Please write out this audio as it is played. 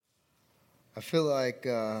I feel like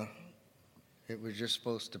it was just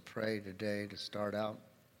supposed to pray today to start out.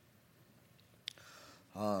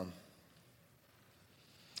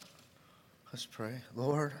 Let's pray.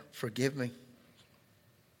 Lord, forgive me.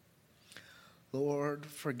 Lord,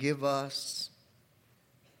 forgive us.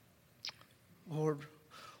 Lord,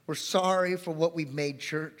 we're sorry for what we've made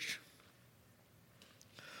church.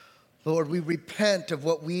 Lord, we repent of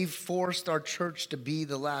what we've forced our church to be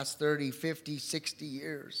the last 30, 50, 60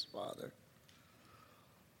 years, Father.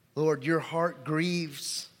 Lord, your heart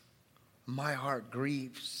grieves. My heart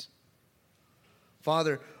grieves.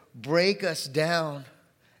 Father, break us down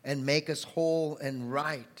and make us whole and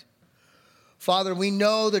right. Father, we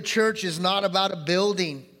know the church is not about a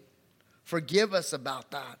building. Forgive us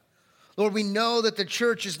about that. Lord, we know that the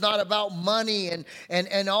church is not about money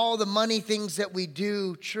and all the money things that we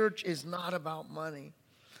do. Church is not about money.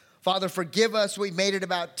 Father, forgive us. We've made it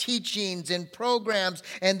about teachings and programs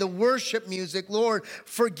and the worship music. Lord,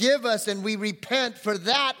 forgive us and we repent, for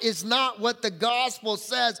that is not what the gospel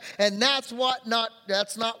says, and that's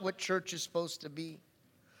not what church is supposed to be.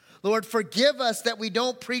 Lord, forgive us that we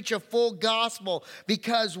don't preach a full gospel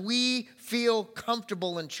because we feel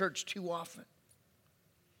comfortable in church too often.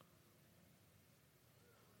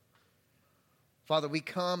 Father, we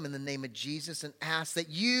come in the name of Jesus and ask that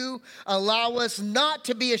you allow us not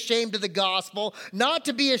to be ashamed of the gospel, not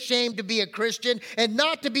to be ashamed to be a Christian, and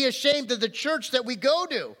not to be ashamed of the church that we go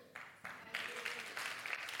to.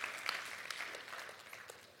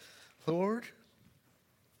 Lord,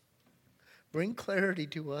 bring clarity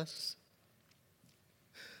to us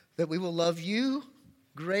that we will love you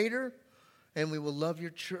greater and we will love your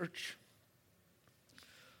church.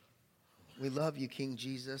 We love you, King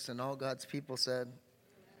Jesus, and all God's people said,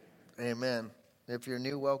 amen. If you're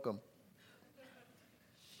new, welcome.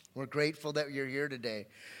 We're grateful that you're here today.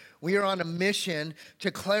 We are on a mission to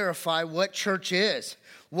clarify what church is.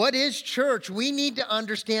 What is church? We need to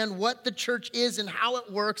understand what the church is and how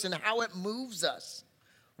it works and how it moves us.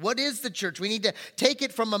 What is the church? We need to take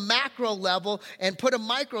it from a macro level and put a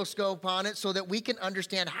microscope on it so that we can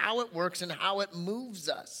understand how it works and how it moves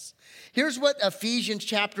us. Here's what Ephesians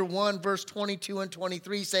chapter 1, verse 22 and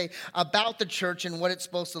 23 say about the church and what it's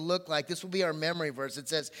supposed to look like. This will be our memory verse. It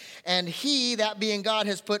says, and he, that being God,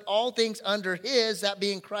 has put all things under his, that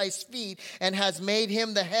being Christ's feet, and has made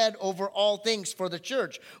him the head over all things for the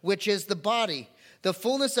church, which is the body, the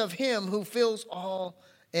fullness of him who fills all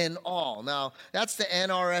in all. Now, that's the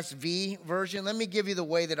NRSV version. Let me give you the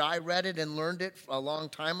way that I read it and learned it a long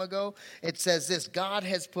time ago. It says this: God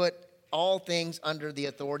has put all things under the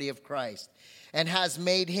authority of Christ and has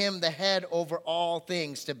made him the head over all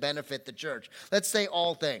things to benefit the church. Let's say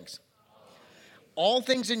all things. All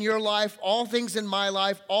things in your life, all things in my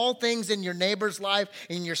life, all things in your neighbor's life,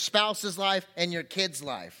 in your spouse's life, and your kid's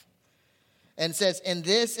life. And says, and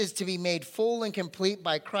this is to be made full and complete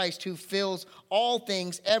by Christ, who fills all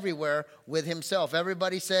things everywhere with himself.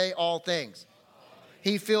 Everybody say all things.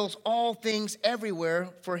 He fills all things everywhere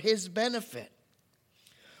for his benefit.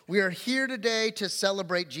 We are here today to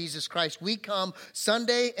celebrate Jesus Christ. We come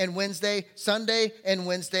Sunday and Wednesday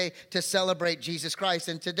to celebrate Jesus Christ.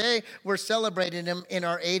 And today we're celebrating him in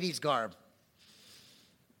our 80s garb.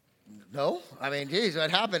 No? I mean, geez,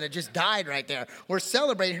 what happened? It just died right there. We're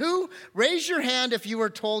celebrating. Who? Raise your hand if you were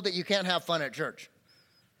told that you can't have fun at church.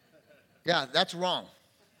 Yeah, that's wrong.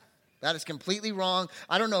 That is completely wrong.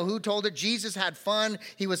 I don't know who told it. Jesus had fun.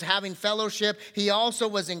 He was having fellowship. He also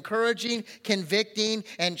was encouraging, convicting,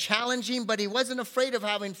 and challenging, but he wasn't afraid of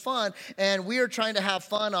having fun. And we are trying to have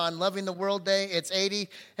fun on Loving the World Day. It's 80.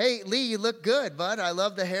 Hey, Lee, you look good, bud. I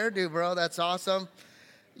love the hairdo, bro. That's awesome.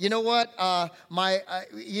 You know what?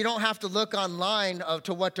 You don't have to look online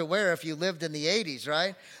to what to wear if you lived in the 80s,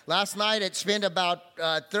 right? Last night, I spent about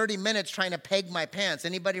 30 minutes trying to peg my pants.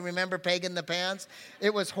 Anybody remember pegging the pants?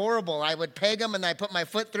 It was horrible. I would peg them, and I put my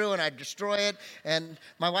foot through, and I'd destroy it. And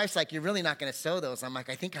my wife's like, you're really not going to sew those. I'm like,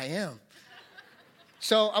 I think I am.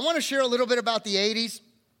 So I want to share a little bit about the 80s.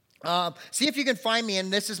 See if you can find me,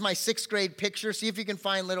 and this is my 6th grade picture. See if you can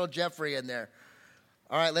find little Jeffrey in there.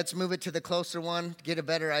 All right, let's move it to the closer one, get a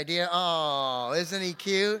better idea. Oh, isn't he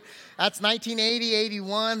cute? That's 1980,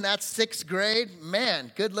 81. That's 6th grade.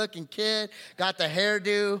 Man, good-looking kid. Got the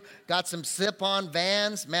hairdo, got some slip-on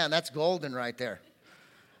Vans. Man, that's golden right there.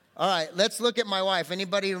 All right, let's look at my wife.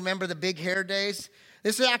 Anybody remember the big hair days?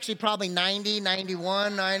 This is actually probably 90,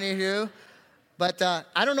 91, 92. But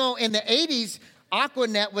I don't know, in the 80s,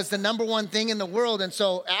 Aquanet was the number one thing in the world, and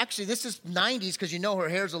so actually this is 90s because you know her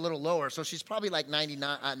hair's a little lower, so she's probably like 90.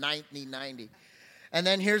 And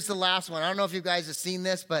then here's the last one. I don't know if you guys have seen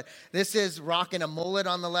this, but this is rocking a mullet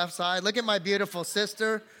on the left side. Look at my beautiful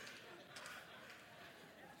sister.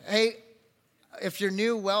 Hey, if you're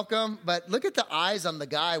new, welcome. But look at the eyes on the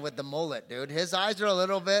guy with the mullet, dude. His eyes are a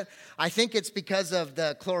little bit, I think it's because of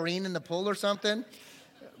the chlorine in the pool or something.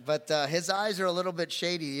 But his eyes are a little bit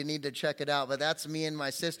shady. You need to check it out. But that's me and my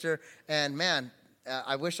sister. And man,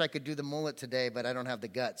 I wish I could do the mullet today, but I don't have the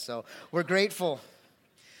guts. So we're grateful.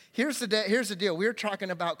 Here's the deal. We're talking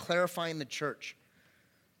about clarifying the church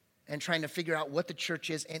and trying to figure out what the church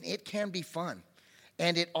is. And it can be fun.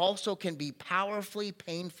 And it also can be powerfully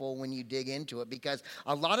painful when you dig into it because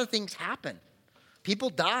a lot of things happen. People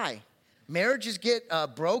die. Marriages get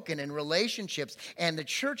broken in relationships. And the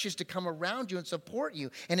church is to come around you and support you.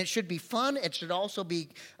 And it should be fun. It should also be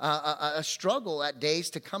a struggle at days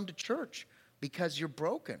to come to church because you're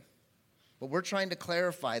broken. But we're trying to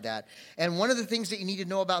clarify that. And one of the things that you need to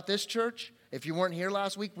know about this church, if you weren't here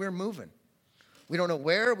last week, we're moving. We don't know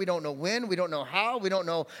where, we don't know when, we don't know how, we don't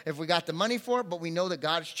know if we got the money for it, but we know that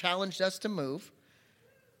God's challenged us to move.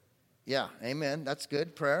 Yeah, amen. That's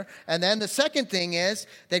good prayer. And then the second thing is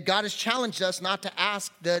that God has challenged us not to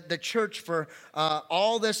ask the church for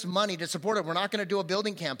all this money to support it. We're not going to do a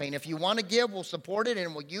building campaign. If you want to give, we'll support it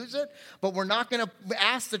and we'll use it. But we're not going to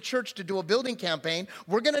ask the church to do a building campaign.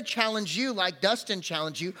 We're going to challenge you like Dustin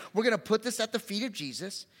challenged you. We're going to put this at the feet of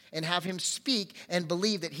Jesus and have him speak and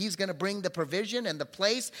believe that he's going to bring the provision and the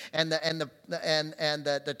place and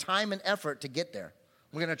the time and effort to get there.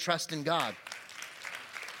 We're going to trust in God.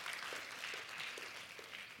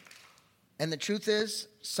 And the truth is,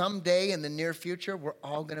 someday in the near future, we're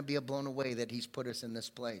all going to be blown away that he's put us in this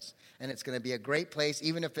place. And it's going to be a great place,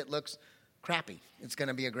 even if it looks crappy. It's going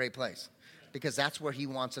to be a great place because that's where he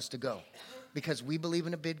wants us to go. Because we believe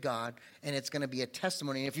in a big God, and it's going to be a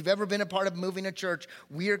testimony. And if you've ever been a part of moving a church,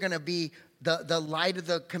 we are going to be the light of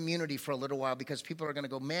the community for a little while because people are going to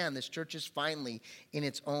go, man, this church is finally in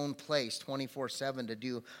its own place 24/7 to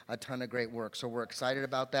do a ton of great work. So we're excited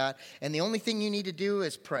about that. And the only thing you need to do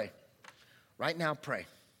is pray. Right now, pray.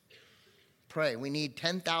 Pray. We need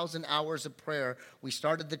 10,000 hours of prayer. We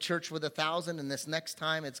started the church with 1,000, and this next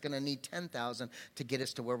time it's going to need 10,000 to get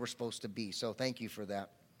us to where we're supposed to be. So thank you for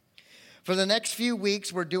that. For the next few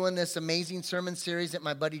weeks, we're doing this amazing sermon series that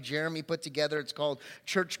my buddy Jeremy put together. It's called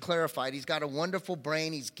Church Clarified. He's got a wonderful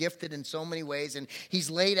brain. He's gifted in so many ways, and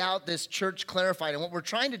he's laid out this Church Clarified. And what we're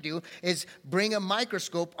trying to do is bring a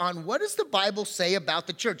microscope on what does the Bible say about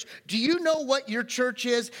the church. Do you know what your church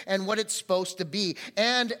is and what it's supposed to be?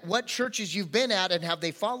 And what churches you've been at, and have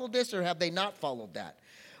they followed this or have they not followed that?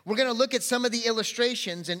 We're going to look at some of the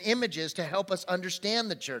illustrations and images to help us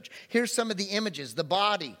understand the church. Here's some of the images: the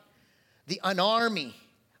body, an army,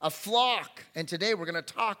 a flock. And today we're going to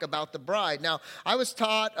talk about the bride. Now, I listened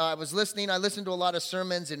to a lot of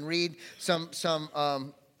sermons and read some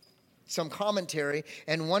commentary.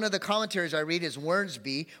 And one of the commentaries I read is Warren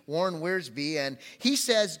Wiersbe. And he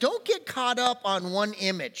says, don't get caught up on one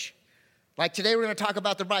image. Like today we're going to talk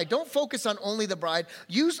about the bride. Don't focus on only the bride.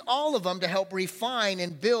 Use all of them to help refine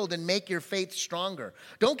and build and make your faith stronger.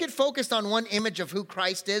 Don't get focused on one image of who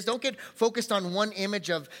Christ is. Don't get focused on one image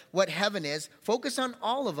of what heaven is. Focus on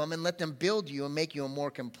all of them and let them build you and make you a more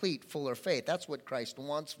complete, fuller faith. That's what Christ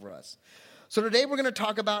wants for us. So today we're going to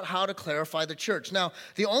talk about how to clarify the church. Now,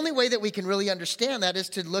 the only way that we can really understand that is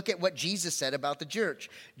to look at what Jesus said about the church.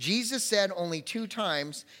 Jesus said only 2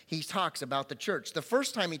 times he talks about the church. The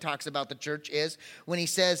first time he talks about the church is when he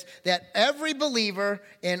says that every believer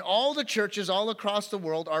in all the churches all across the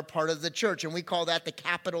world are part of the church, and we call that the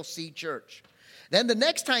capital C church. Then the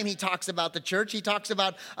next time he talks about the church, he talks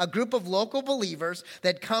about a group of local believers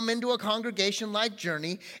that come into a congregation like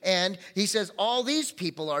Journey, and he says all these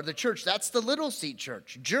people are the church. That's the little C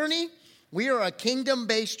church. Journey, we are a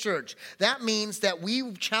kingdom-based church. That means that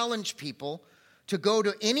we challenge people to go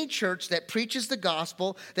to any church that preaches the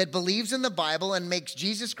gospel, that believes in the Bible, and makes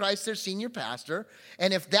Jesus Christ their senior pastor.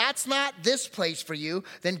 And if that's not this place for you,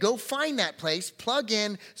 then go find that place, plug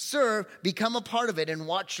in, serve, become a part of it, and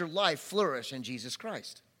watch your life flourish in Jesus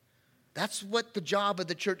Christ. That's what the job of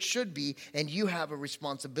the church should be, and you have a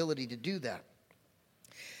responsibility to do that.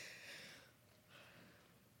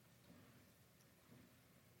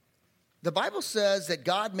 The Bible says that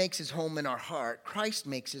God makes his home in our heart. Christ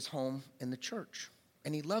makes his home in the church,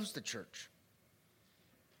 and he loves the church.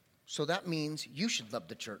 So that means you should love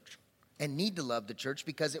the church and need to love the church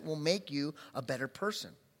because it will make you a better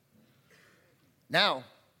person. Now,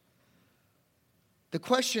 the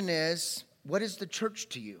question is, what is the church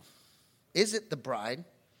to you? Is it the bride,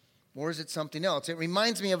 or is it something else? It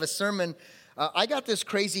reminds me of a sermon I got this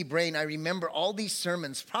crazy brain. I remember all these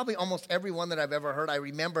sermons, probably almost every one that I've ever heard. I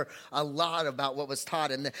remember a lot about what was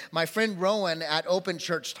taught. And my friend Rowan at Open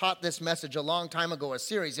Church taught this message a long time ago, a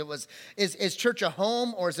series. It was, is church a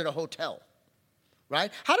home or is it a hotel?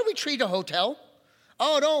 Right? How do we treat a hotel?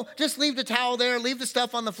 Oh, don't just leave the towel there, leave the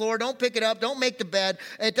stuff on the floor, don't pick it up, don't make the bed.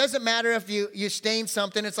 It doesn't matter if you stain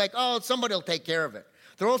something. It's like, oh, somebody will take care of it.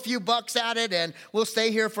 Throw a few bucks at it and we'll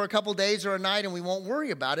stay here for a couple days or a night and we won't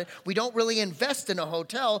worry about it. We don't really invest in a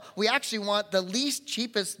hotel. We actually want the least,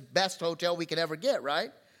 cheapest, best hotel we could ever get,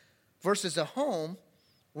 right? Versus a home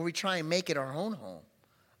where we try and make it our own home.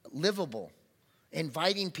 Livable,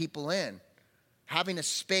 inviting people in, having a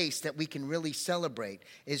space that we can really celebrate.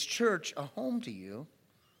 Is church a home to you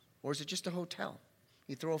or is it just a hotel?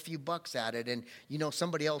 You throw a few bucks at it and you know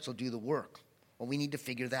somebody else will do the work. Well, we need to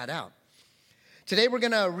figure that out. Today we're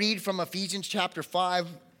going to read from Ephesians chapter 5.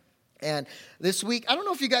 And this week, I don't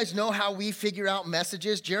know if you guys know how we figure out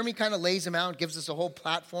messages. Jeremy kind of lays them out and gives us a whole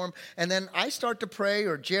platform. And then I start to pray,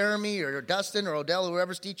 or Jeremy or Dustin or Odell, or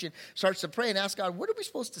whoever's teaching, starts to pray and ask God, what are we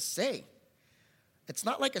supposed to say? It's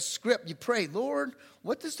not like a script. You pray, Lord,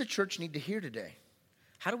 what does the church need to hear today?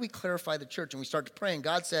 How do we clarify the church? And we start to pray. And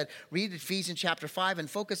God said, read Ephesians chapter 5 and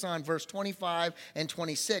focus on verse 25 and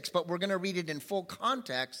 26. But we're going to read it in full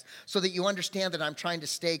context so that you understand that I'm trying to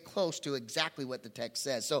stay close to exactly what the text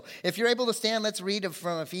says. So if you're able to stand, let's read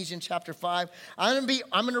from Ephesians chapter 5. I'm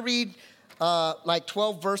going to read like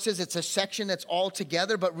 12 verses. It's a section that's all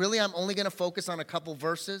together. But really, I'm only going to focus on a couple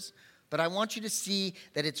verses. But I want you to see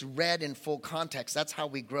that it's read in full context. That's how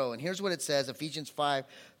we grow. And here's what it says, Ephesians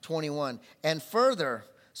 5:21. And further,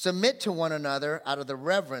 submit to one another out of the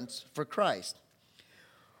reverence for Christ.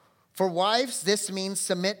 For wives, this means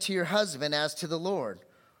submit to your husband as to the Lord.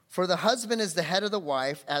 For the husband is the head of the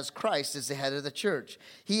wife, as Christ is the head of the church.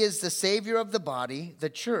 He is the Savior of the body, the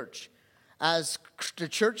church. As the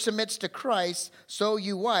church submits to Christ, so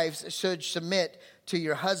you wives should submit to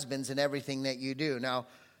your husbands in everything that you do. Now,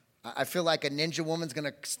 I feel like a ninja woman's going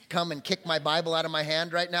to come and kick my Bible out of my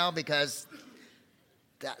hand right now because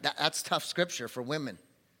that's tough scripture for women,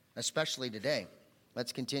 especially today.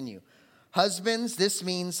 Let's continue. Husbands, this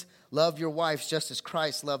means love your wives just as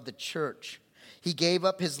Christ loved the church. He gave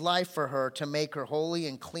up his life for her to make her holy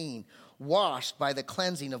and clean, washed by the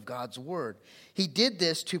cleansing of God's word. He did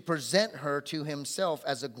this to present her to himself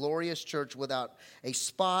as a glorious church without a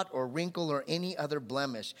spot or wrinkle or any other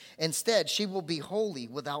blemish. Instead, she will be holy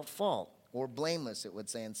without fault, or blameless, it would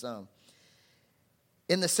say in some.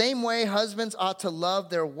 In the same way, husbands ought to love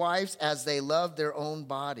their wives as they love their own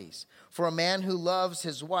bodies. For a man who loves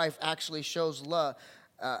his wife actually shows love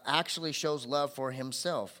for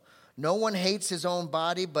himself. No one hates his own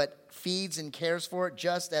body, but feeds and cares for it,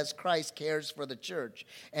 just as Christ cares for the church.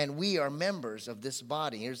 And we are members of this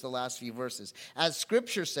body. Here's the last few verses. As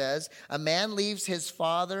Scripture says, a man leaves his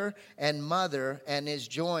father and mother and is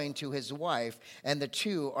joined to his wife, and the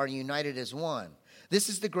two are united as one. This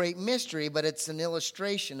is the great mystery, but it's an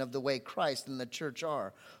illustration of the way Christ and the church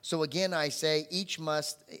are. So again, I say, each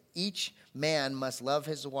man must love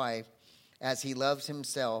his wife as he loves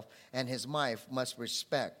himself, and his wife must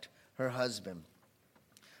respect her husband.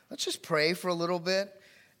 Let's just pray for a little bit.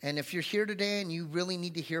 And if you're here today and you really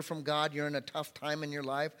need to hear from God, you're in a tough time in your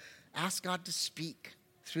life, ask God to speak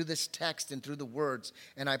through this text and through the words.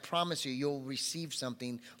 And I promise you, you'll receive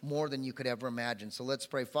something more than you could ever imagine. So let's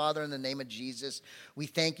pray. Father, in the name of Jesus, we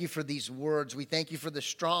thank you for these words. We thank you for the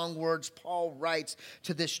strong words Paul writes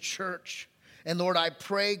to this church. And Lord, I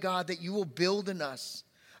pray, God, that you will build in us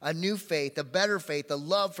a new faith, a better faith, a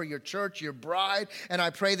love for your church, your bride. And I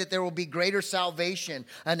pray that there will be greater salvation,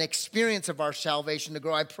 an experience of our salvation to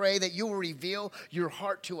grow. I pray that you will reveal your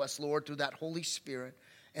heart to us, Lord, through that Holy Spirit.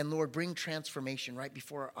 And Lord, bring transformation right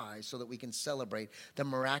before our eyes so that we can celebrate the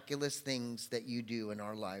miraculous things that you do in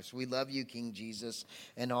our lives. We love you, King Jesus.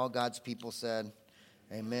 And all God's people said,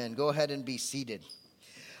 amen. Go ahead and be seated.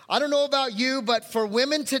 I don't know about you, but for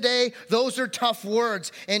women today, those are tough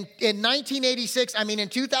words. In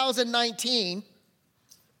 2019,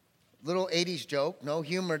 little 80s joke, no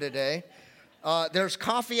humor today. There's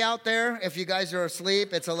coffee out there if you guys are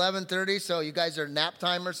asleep. It's 11:30, so you guys are nap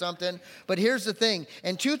time or something. But here's the thing.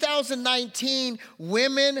 In 2019,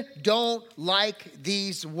 women don't like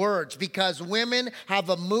these words because women have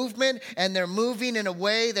a movement and they're moving in a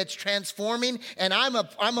way that's transforming. And I'm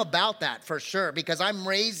about that for sure because I'm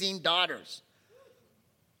raising daughters.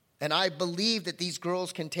 And I believe that these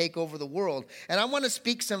girls can take over the world. And I want to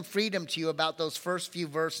speak some freedom to you about those first few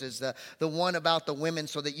verses, the one about the women,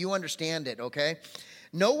 so that you understand it, okay?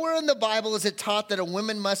 Nowhere in the Bible is it taught that a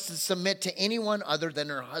woman must submit to anyone other than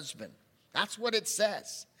her husband. That's what it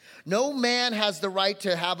says. No man has the right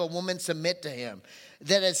to have a woman submit to him.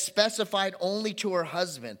 That is specified only to her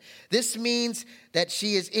husband. This means that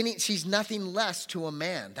she's nothing less to a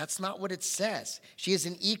man. That's not what it says. She is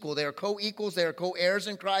an equal. They are co-equals. They are co-heirs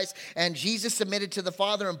in Christ. And Jesus submitted to the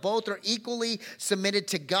Father, and both are equally submitted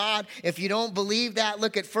to God. If you don't believe that,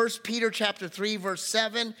 look at 1 Peter chapter 3, verse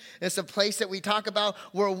 7. It's a place that we talk about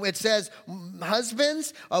where it says,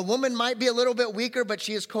 husbands, a woman might be a little bit weaker, but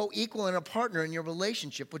she is co-equal and a partner in your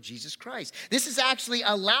relationship with Jesus Christ. This is actually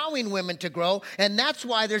allowing women to grow, and that's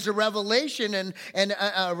why there's a revelation and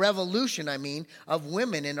a revolution, of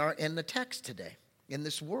women in the text today, in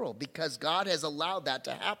this world, because God has allowed that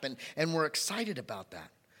to happen, and we're excited about that.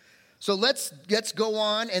 So let's go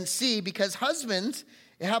on and see, because husbands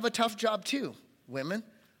have a tough job too, women,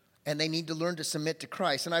 and they need to learn to submit to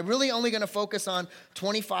Christ. And I'm really only going to focus on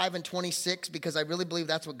 25 and 26 because I really believe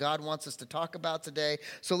that's what God wants us to talk about today.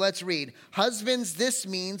 So let's read. Husbands, this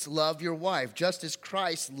means love your wife, just as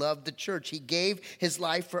Christ loved the church. He gave his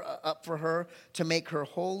life up for her to make her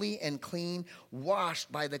holy and clean,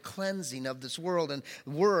 washed by the cleansing of this world and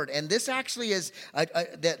word. And this actually is,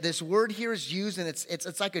 this word here is used, and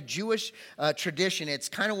it's like a Jewish tradition. It's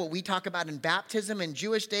kind of what we talk about in baptism. In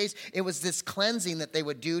Jewish days, it was this cleansing that they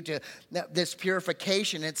would do to this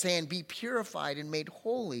purification. It's saying be purified and made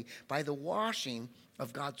holy by the washing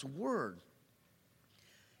of God's word.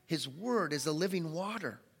 His word is a living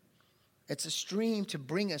water. It's a stream to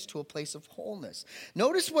bring us to a place of wholeness.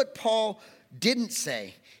 Notice what Paul didn't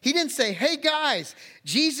say. He didn't say, hey guys,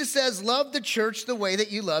 Jesus says love the church the way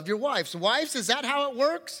that you love your wives. Wives, is that how it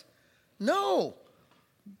works? No.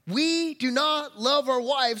 We do not love our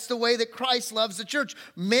wives the way that Christ loves the church.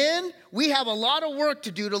 Men, we have a lot of work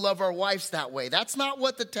to do to love our wives that way. That's not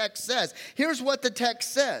what the text says. Here's what the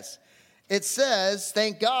text says. It says,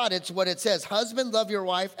 thank God it's what it says. Husband, love your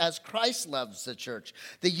wife as Christ loves the church.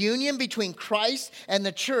 The union between Christ and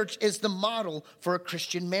the church is the model for a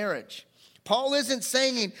Christian marriage. Paul isn't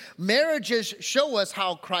saying marriages show us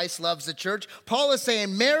how Christ loves the church. Paul is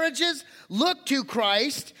saying marriages look to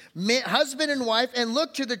Christ, husband and wife, and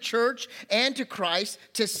look to the church and to Christ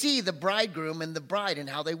to see the bridegroom and the bride and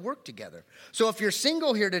how they work together. So if you're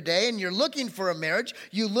single here today and you're looking for a marriage,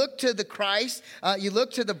 you look to the Christ, you look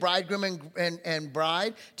to the bridegroom and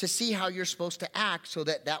bride to see how you're supposed to act so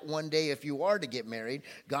that one day if you are to get married,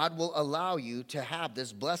 God will allow you to have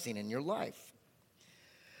this blessing in your life.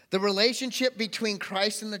 The relationship between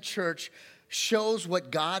Christ and the church shows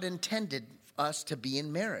what God intended us to be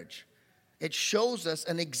in marriage. It shows us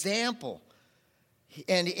an example.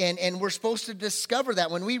 And we're supposed to discover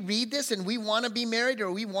that. When we read this and we want to be married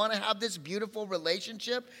or we want to have this beautiful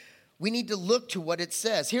relationship, we need to look to what it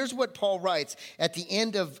says. Here's what Paul writes at the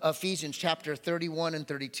end of Ephesians chapter 31 and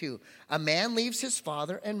 32. A man leaves his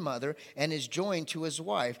father and mother and is joined to his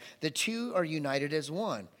wife. The two are united as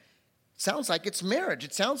one. Sounds like it's marriage.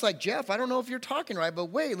 It sounds like, Jeff, I don't know if you're talking right,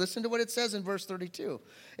 but wait, listen to what it says in verse 32.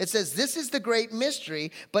 It says, this is the great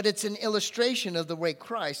mystery, but it's an illustration of the way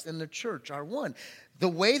Christ and the church are one. The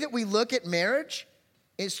way that we look at marriage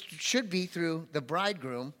should be through the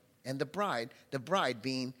bridegroom and the bride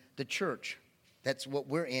being the church. That's what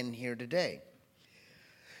we're in here today.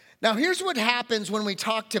 Now, here's what happens when we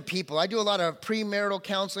talk to people. I do a lot of premarital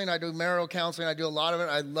counseling. I do marital counseling. I do a lot of it.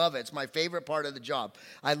 I love it. It's my favorite part of the job.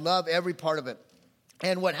 I love every part of it.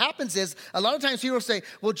 And what happens is a lot of times people say,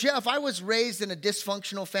 well, Jeff, I was raised in a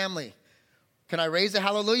dysfunctional family. Can I raise a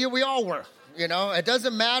hallelujah? We all were. You know, it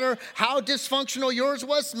doesn't matter how dysfunctional yours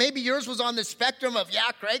was. Maybe yours was on the spectrum of,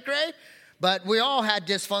 cray. But we all had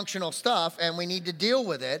dysfunctional stuff, and we need to deal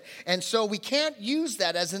with it. And so we can't use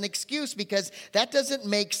that as an excuse because that doesn't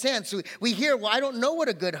make sense. We hear, well, I don't know what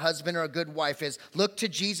a good husband or a good wife is. Look to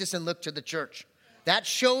Jesus and look to the church. That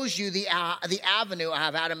shows you the avenue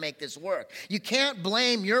of how to make this work. You can't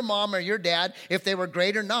blame your mom or your dad if they were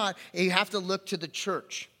great or not. You have to look to the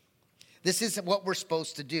church. This is what we're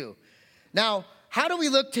supposed to do. Now, how do we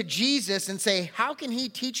look to Jesus and say, how can he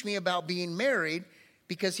teach me about being married?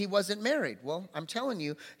 Because he wasn't married. Well, I'm telling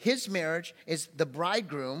you, his marriage is the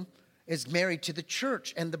bridegroom is married to the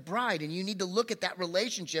church and the bride. And you need to look at that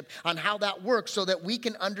relationship on how that works so that we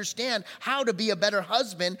can understand how to be a better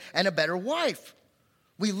husband and a better wife.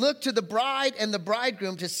 We look to the bride and the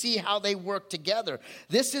bridegroom to see how they work together.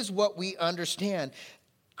 This is what we understand.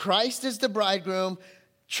 Christ is the bridegroom.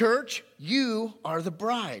 Church, you are the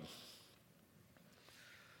bride.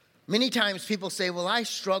 Many times people say, well, I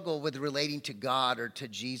struggle with relating to God or to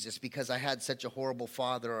Jesus because I had such a horrible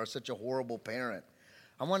father or such a horrible parent.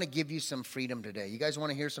 I want to give you some freedom today. You guys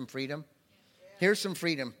want to hear some freedom? Here's some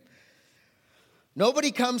freedom.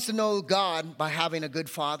 Nobody comes to know God by having a good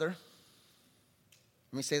father.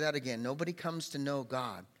 Let me say that again. Nobody comes to know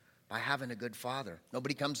God by having a good father.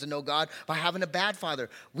 Nobody comes to know God by having a bad father.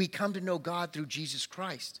 We come to know God through Jesus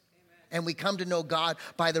Christ. And we come to know God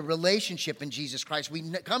by the relationship in Jesus Christ. We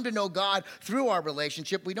come to know God through our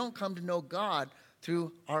relationship. We don't come to know God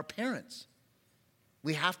through our parents.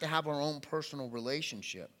 We have to have our own personal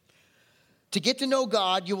relationship. To get to know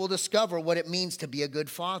God, you will discover what it means to be a good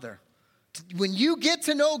father. When you get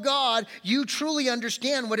to know God, you truly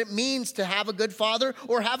understand what it means to have a good father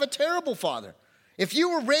or have a terrible father. If you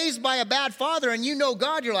were raised by a bad father and you know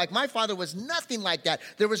God, you're like, my father was nothing like that.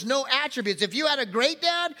 There was no attributes. If you had a great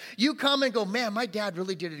dad, you come and go, man, my dad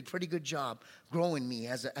really did a pretty good job growing me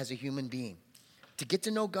as a human being. To get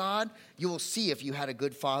to know God, you will see if you had a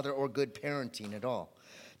good father or good parenting at all.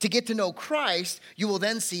 To get to know Christ, you will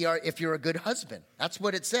then see if you're a good husband. That's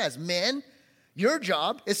what it says. Men, your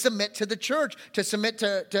job is submit to the church, to submit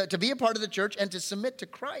to be a part of the church and to submit to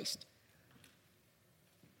Christ.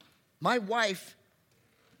 My wife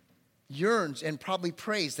yearns and probably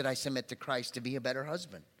prays that I submit to Christ to be a better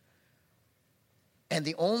husband. And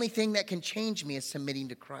the only thing that can change me is submitting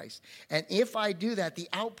to Christ. And if I do that, the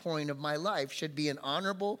outpouring of my life should be an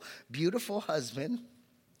honorable, beautiful husband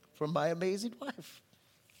for my amazing wife.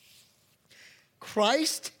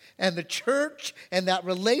 Christ and the church and that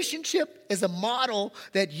relationship is a model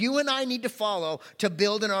that you and I need to follow to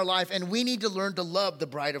build in our life. And we need to learn to love the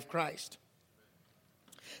bride of Christ.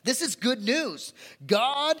 This is good news.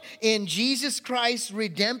 God in Jesus Christ's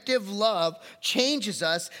redemptive love changes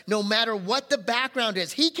us no matter what the background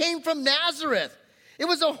is. He came from Nazareth. It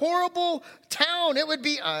was a horrible town. It would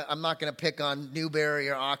be, I'm not going to pick on Newberry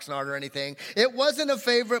or Oxnard or anything. It wasn't a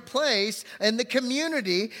favorite place in the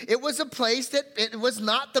community. It was a place that it was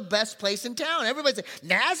not the best place in town. Everybody said,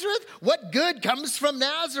 Nazareth? What good comes from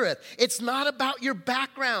Nazareth? It's not about your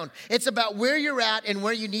background. It's about where you're at and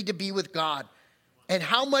where you need to be with God. And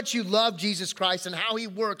how much you love Jesus Christ and how he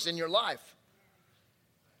works in your life.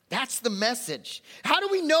 That's the message. How do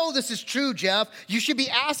we know this is true, Jeff? You should be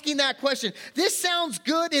asking that question. This sounds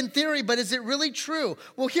good in theory, but is it really true?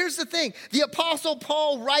 Well, here's the thing. The Apostle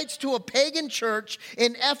Paul writes to a pagan church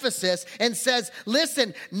in Ephesus and says,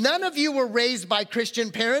 listen, none of you were raised by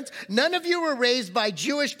Christian parents. None of you were raised by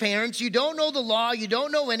Jewish parents. You don't know the law. You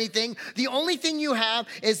don't know anything. The only thing you have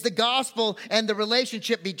is the gospel and the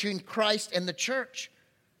relationship between Christ and the church.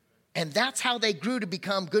 And that's how they grew to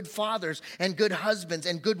become good fathers and good husbands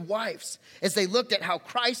and good wives, as they looked at how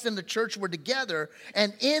Christ and the church were together.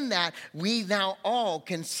 And in that, we now all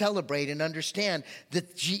can celebrate and understand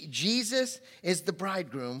that Jesus is the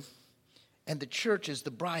bridegroom and the church is the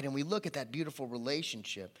bride. And we look at that beautiful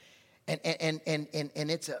relationship. And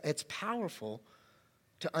it's powerful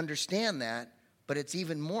to understand that, but it's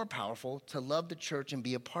even more powerful to love the church and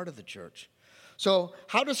be a part of the church. So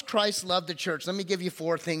how does Christ love the church? Let me give you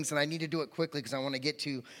 4 things, and I need to do it quickly because I want to get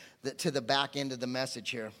to the back end of the message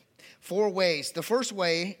here. 4 ways. The first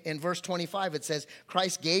way, in verse 25, it says,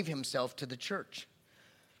 Christ gave himself to the church.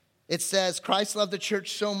 It says, Christ loved the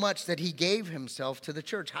church so much that he gave himself to the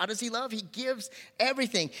church. How does he love? He gives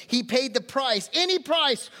everything. He paid the price, any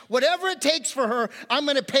price, whatever it takes for her. I'm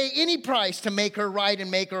going to pay any price to make her right and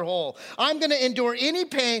make her whole. I'm going to endure any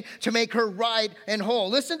pain to make her right and whole.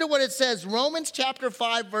 Listen to what it says, Romans chapter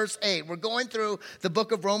 5, verse 8. We're going through the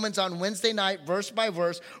book of Romans on Wednesday night, verse by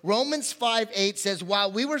verse. Romans 5:8 says, while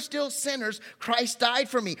we were still sinners, Christ died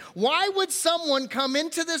for me. Why would someone come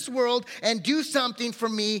into this world and do something for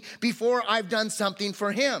me before I've done something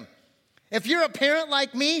for him? If you're a parent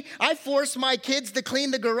like me, I force my kids to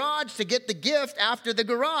clean the garage to get the gift after the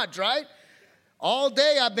garage, right? All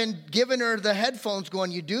day I've been giving her the headphones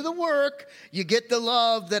going, you do the work, you get the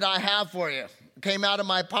love that I have for you. It came out of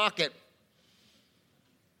my pocket.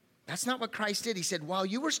 That's not what Christ did. He said, while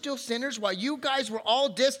you were still sinners, while you guys were all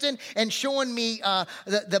distant and showing me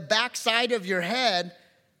the backside of your head,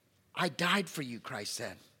 I died for you, Christ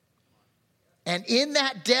said. And in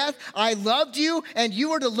that death, I loved you, and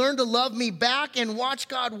you were to learn to love me back and watch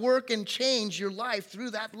God work and change your life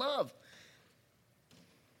through that love.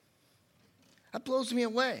 That blows me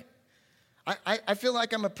away. I feel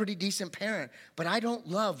like I'm a pretty decent parent, but I don't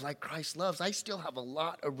love like Christ loves. I still have a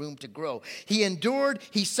lot of room to grow. He endured,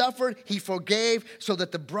 he suffered, he forgave so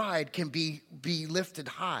that the bride can be lifted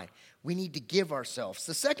high. We need to give ourselves.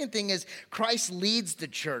 The second thing is Christ leads the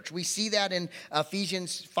church. We see that in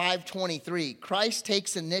Ephesians 5:23. Christ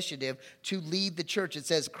takes initiative to lead the church. It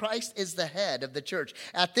says Christ is the head of the church.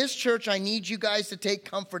 At this church, I need you guys to take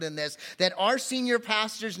comfort in this, that our senior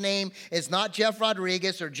pastor's name is not Jeff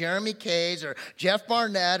Rodriguez or Jeremy Kays or Jeff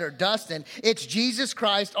Barnett or Dustin. It's Jesus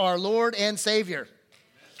Christ, our Lord and Savior.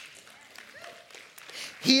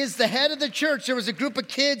 He is the head of the church. There was a group of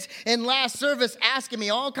kids in last service asking me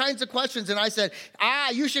all kinds of questions. And I said,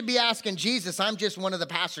 you should be asking Jesus. I'm just one of the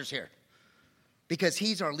pastors here. Because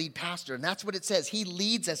he's our lead pastor. And that's what it says. He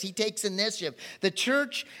leads us. He takes initiative. The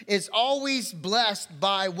church is always blessed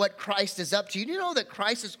by what Christ is up to. You know that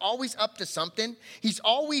Christ is always up to something? He's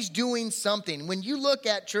always doing something. When you look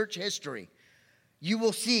at church history, you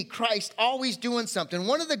will see Christ always doing something.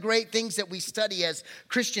 One of the great things that we study as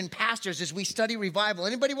Christian pastors is we study revival.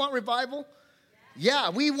 Anybody want revival? Yeah,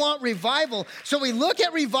 we want revival. So we look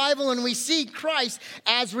at revival and we see Christ.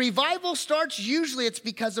 As revival starts, usually it's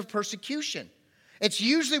because of persecution. It's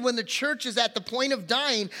usually when the church is at the point of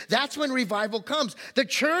dying, that's when revival comes. The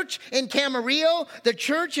church in Camarillo, the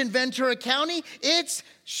church in Ventura County, it's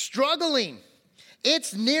struggling.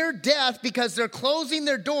 It's near death because they're closing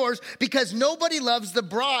their doors because nobody loves the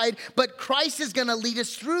bride. But Christ is going to lead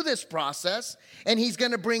us through this process. And he's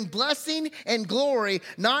going to bring blessing and glory,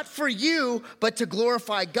 not for you, but to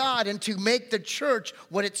glorify God and to make the church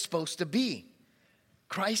what it's supposed to be.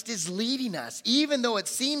 Christ is leading us. Even though it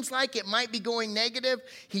seems like it might be going negative,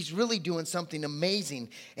 he's really doing something amazing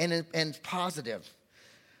and positive.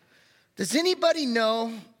 Does anybody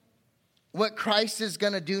know what Christ is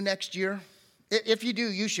going to do next year? If you do,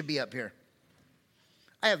 you should be up here.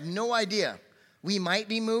 I have no idea. We might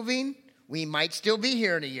be moving. We might still be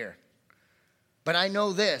here in a year. But I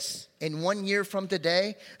know this, in 1 year from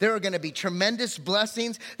today, there are going to be tremendous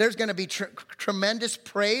blessings. There's going to be tremendous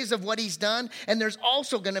praise of what he's done. And there's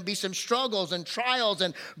also going to be some struggles and trials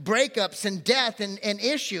and breakups and death and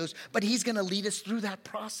issues. But he's going to lead us through that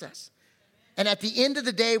process. And at the end of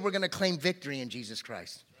the day, we're going to claim victory in Jesus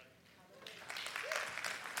Christ.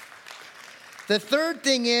 The third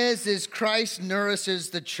thing is Christ nourishes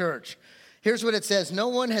the church. Here's what it says. No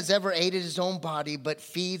one has ever aided his own body, but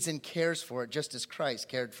feeds and cares for it, just as Christ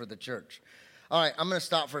cared for the church. All right, I'm going to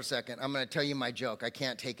stop for a second. I'm going to tell you my joke. I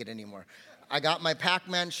can't take it anymore. I got my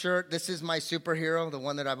Pac-Man shirt. This is my superhero, the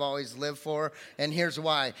one that I've always lived for. And here's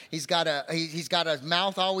why. He's got a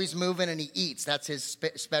mouth always moving, and he eats. That's his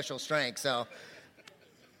special strength. So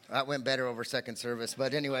that went better over second service.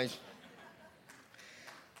 But anyways,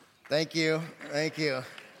 thank you. Thank you.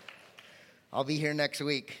 I'll be here next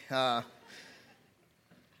week.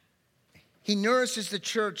 He nourishes the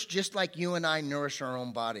church just like you and I nourish our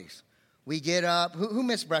own bodies. We get up. Who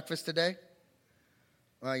missed breakfast today?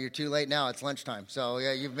 Well, you're too late now. It's lunchtime. So,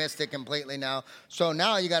 yeah, you've missed it completely now. So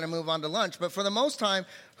now you got to move on to lunch. But for the most time,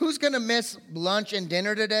 who's going to miss lunch and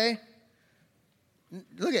dinner today?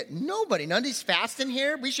 Look at nobody. Nobody's fasting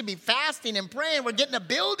here. We should be fasting and praying. We're getting a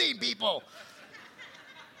building, people.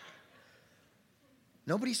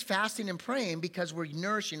 Nobody's fasting and praying because we're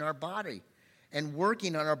nourishing our body and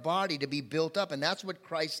working on our body to be built up. And that's what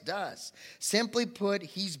Christ does. Simply put,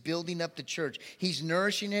 he's building up the church. He's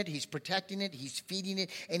nourishing it, he's protecting it, he's feeding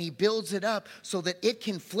it, and he builds it up so that it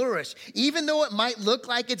can flourish. Even though it might look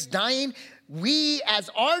like it's dying, we as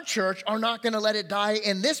our church are not going to let it die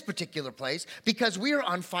in this particular place because we are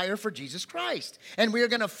on fire for Jesus Christ. And we are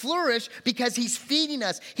going to flourish because he's feeding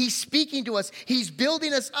us. He's speaking to us. He's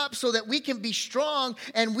building us up so that we can be strong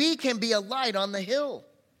and we can be a light on the hill.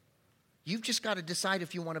 You've just got to decide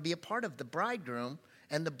if you want to be a part of the bridegroom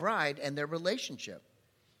and the bride and their relationship.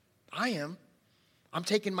 I am. I'm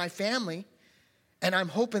taking my family, and I'm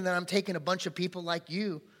hoping that I'm taking a bunch of people like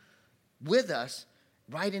you with us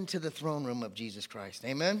right into the throne room of Jesus Christ.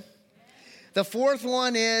 Amen? The fourth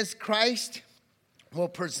one is Christ will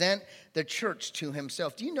present the church to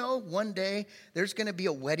himself. Do you know one day there's going to be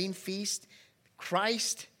a wedding feast?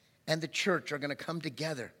 Christ and the church are going to come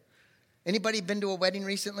together. Anybody been to a wedding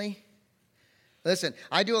recently? Listen,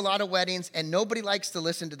 I do a lot of weddings, and nobody likes to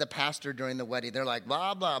listen to the pastor during the wedding. They're like,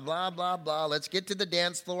 blah, blah, blah, blah, blah. Let's get to the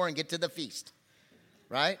dance floor and get to the feast,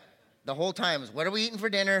 right? The whole time is, what are we eating for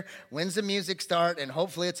dinner? When's the music start? And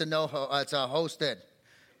hopefully it's a hosted,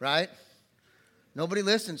 right? Nobody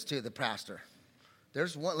listens to the pastor.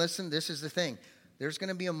 Listen, this is the thing. There's going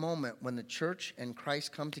to be a moment when the church and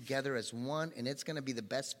Christ come together as one, and it's going to be the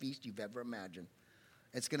best feast you've ever imagined.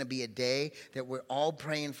 It's going to be a day that we're all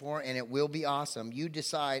praying for, and it will be awesome. You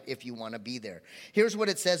decide if you want to be there. Here's what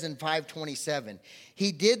it says in 5:27.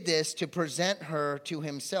 He did this to present her to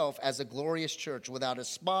himself as a glorious church without a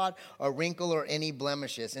spot or wrinkle or any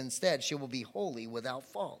blemishes. Instead, she will be holy without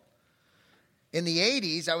fault. In the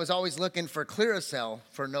 80s, I was always looking for Clearasil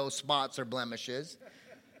for no spots or blemishes.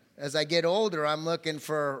 As I get older, I'm looking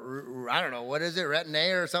for, I don't know, what is it,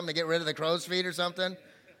 Retin-A or something to get rid of the crow's feet or something?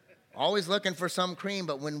 Always looking for some cream,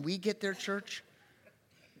 but when we get there, church,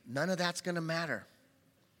 none of that's going to matter.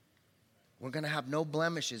 We're going to have no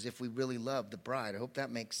blemishes if we really love the bride. I hope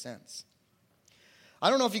that makes sense. I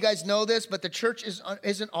don't know if you guys know this, but the church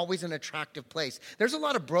isn't always an attractive place. There's a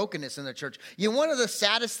lot of brokenness in the church. You know, one of the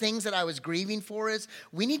saddest things that I was grieving for is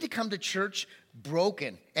we need to come to church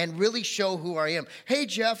broken and really show who I am. Hey,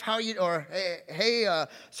 Jeff, how are you? Or hey,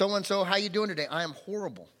 so-and-so, how you doing today? I am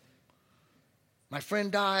horrible. My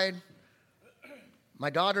friend died. My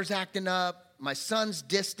daughter's acting up. My son's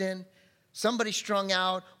distant. Somebody's strung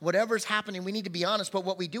out. Whatever's happening, we need to be honest. But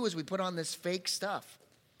what we do is we put on this fake stuff.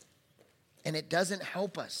 And it doesn't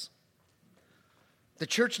help us. The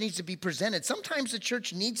church needs to be presented. Sometimes the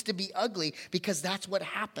church needs to be ugly because that's what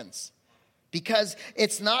happens. Because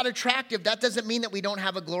it's not attractive, that doesn't mean that we don't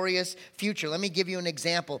have a glorious future. Let me give you an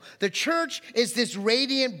example. The church is this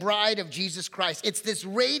radiant bride of Jesus Christ. It's this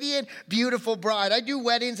radiant, beautiful bride. I do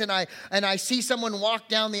weddings and I see someone walk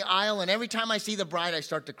down the aisle, and every time I see the bride, I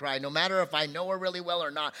start to cry, no matter if I know her really well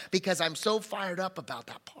or not, because I'm so fired up about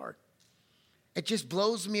that part. It just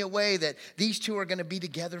blows me away that these two are going to be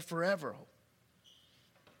together forever.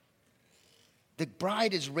 The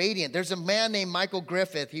bride is radiant. There's a man named Michael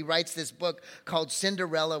Griffith. He writes this book called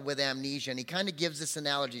Cinderella with Amnesia, and he kind of gives this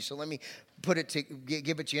analogy. So let me give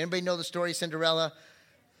it to you. Anybody know the story of Cinderella?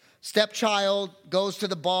 Stepchild goes to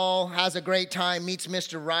the ball, has a great time, meets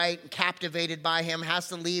Mr. Right, captivated by him, has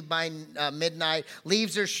to leave by midnight,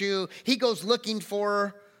 leaves her shoe. He goes looking for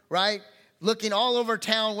her, right? Looking all over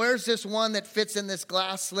town, where's this one that fits in this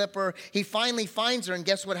glass slipper? He finally finds her, and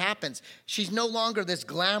guess what happens? She's no longer this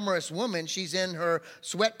glamorous woman. She's in her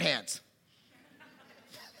sweatpants.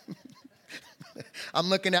 I'm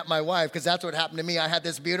looking at my wife because that's what happened to me. I had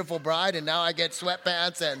this beautiful bride, and now I get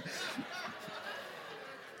sweatpants, and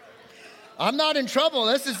I'm not in trouble.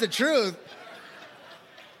 This is the truth.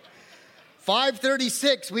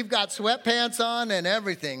 5:36, we've got sweatpants on and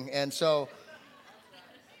everything,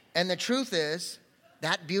 and the truth is,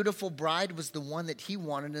 that beautiful bride was the one that he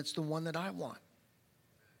wanted, and it's the one that I want.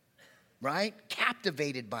 Right?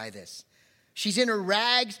 Captivated by this. She's in her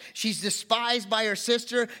rags. She's despised by her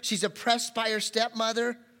sister. She's oppressed by her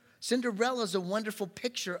stepmother. Cinderella is a wonderful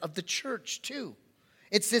picture of the church, too.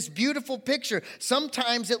 It's this beautiful picture.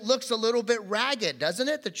 Sometimes it looks a little bit ragged, doesn't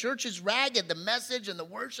it? The church is ragged. The message and the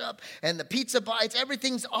worship and the pizza bites,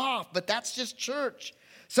 everything's off, but that's just church.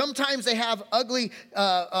 Sometimes they have ugly,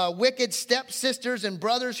 wicked stepsisters and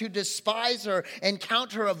brothers who despise her and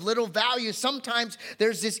count her of little value. Sometimes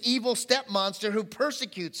there's this evil stepmonster who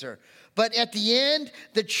persecutes her. But at the end,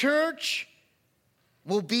 the church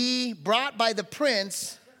will be brought by the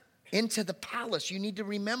prince into the palace. You need to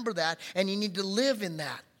remember that, and you need to live in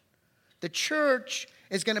that. The church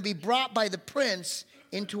is going to be brought by the prince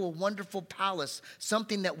into a wonderful palace,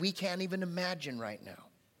 something that we can't even imagine right now.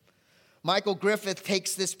 Michael Griffith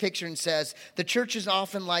takes this picture and says, the church is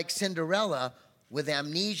often like Cinderella with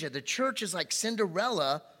amnesia. The church is like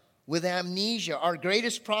Cinderella with amnesia. Our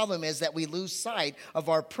greatest problem is that we lose sight of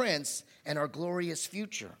our prince and our glorious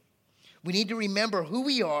future. We need to remember who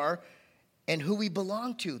we are and who we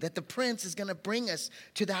belong to, that the prince is going to bring us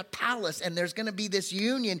to that palace, and there's going to be this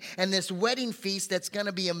union and this wedding feast that's going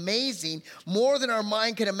to be amazing, more than our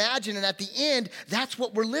mind can imagine. And at the end, that's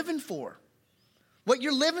what we're living for. What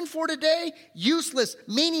you're living for today, useless,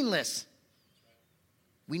 meaningless.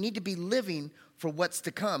 We need to be living for what's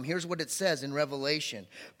to come. Here's what it says in Revelation.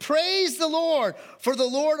 Praise the Lord, for the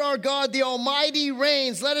Lord our God, the Almighty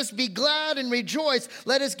reigns. Let us be glad and rejoice.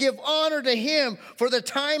 Let us give honor to him, for the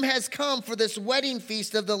time has come for this wedding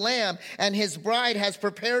feast of the Lamb, and his bride has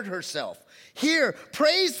prepared herself. Here,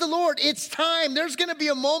 praise the Lord, it's time. There's going to be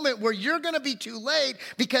a moment where you're going to be too late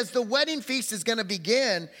because the wedding feast is going to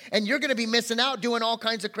begin, and you're going to be missing out doing all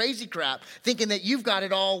kinds of crazy crap, thinking that you've got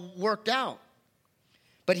it all worked out.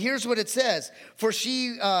 But here's what it says. For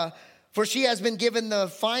she has been given the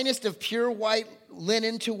finest of pure white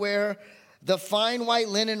linen to wear. The fine white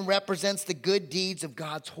linen represents the good deeds of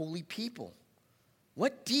God's holy people.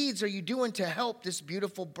 What deeds are you doing to help this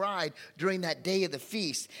beautiful bride during that day of the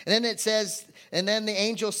feast? And then it says, and then the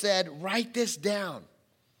angel said, write this down.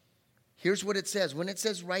 Here's what it says. When it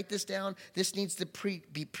says write this down, this needs to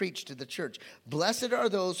be preached to the church. Blessed are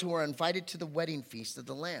those who are invited to the wedding feast of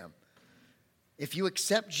the Lamb. If you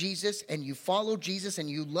accept Jesus and you follow Jesus and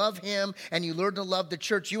you love him and you learn to love the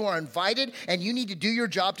church, you are invited, and you need to do your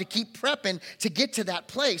job to keep prepping to get to that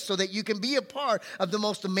place so that you can be a part of the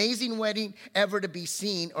most amazing wedding ever to be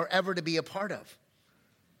seen or ever to be a part of.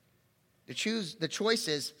 The choice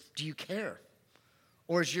is, do you care?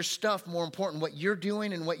 Or is your stuff more important? What you're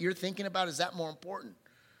doing and what you're thinking about, is that more important?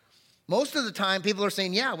 Most of the time, people are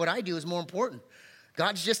saying, yeah, what I do is more important.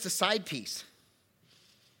 God's just a side piece.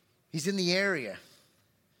 He's in the area.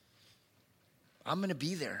 I'm going to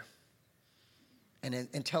be there. And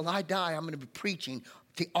until I die, I'm going to be preaching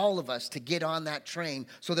to all of us to get on that train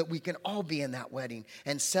so that we can all be in that wedding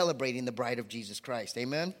and celebrating the bride of Jesus Christ.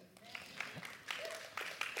 Amen?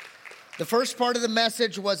 The first part of the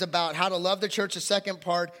message was about how to love the church. The second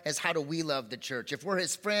part is how do we love the church? If we're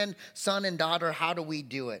his friend, son, and daughter, how do we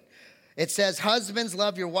do it? It says, husbands,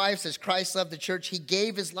 love your wives as Christ loved the church. He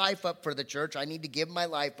gave his life up for the church. I need to give my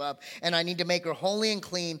life up, and I need to make her holy and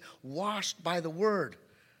clean, washed by the word.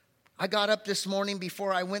 I got up this morning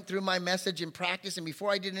before I went through my message and practice, and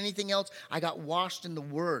before I did anything else, I got washed in the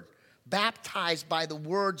word, baptized by the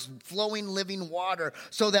word's flowing living water,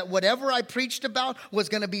 so that whatever I preached about was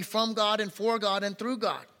going to be from God and for God and through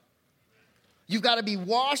God. You've got to be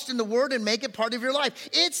washed in the word and make it part of your life.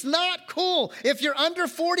 It's not cool. If you're under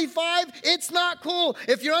 45, it's not cool.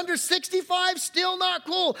 If you're under 65, still not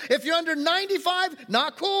cool. If you're under 95,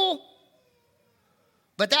 not cool.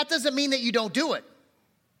 But that doesn't mean that you don't do it.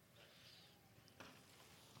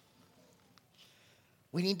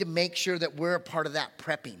 We need to make sure that we're a part of that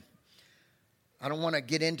prepping. I don't want to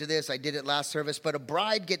get into this. I did it last service, but a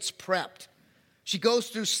bride gets prepped. She goes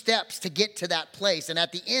through steps to get to that place. And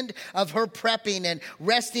at the end of her prepping and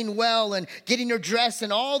resting well and getting her dressed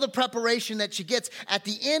and all the preparation that she gets, at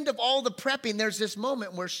the end of all the prepping, there's this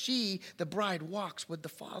moment where she, the bride, walks with the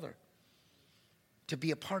Father to be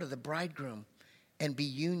a part of the bridegroom and be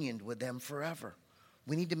unioned with them forever.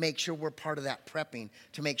 We need to make sure we're part of that prepping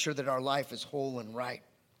to make sure that our life is whole and right.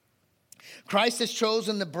 Christ has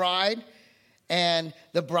chosen the bride, and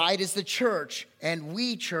the bride is the church, and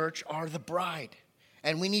we, church, are the bride.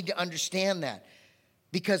 And we need to understand that.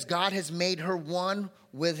 Because God has made her one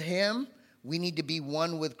with him, we need to be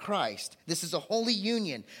one with Christ. This is a holy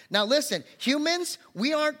union. Now listen, humans,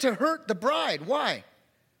 we aren't to hurt the bride. Why?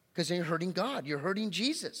 Because you're hurting God. You're hurting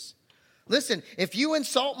Jesus. Listen, if you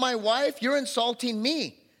insult my wife, you're insulting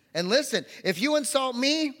me. And listen, if you insult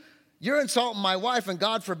me, you're insulting my wife, and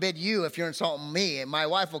God forbid you if you're insulting me, and my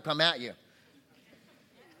wife will come at you.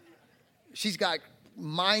 She's got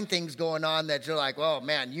mind things going on that you're like, oh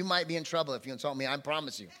man, you might be in trouble if you insult me, I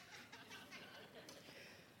promise you.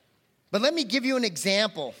 But let me give you an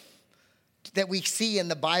example that we see in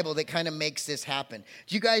the Bible that kind of makes this happen.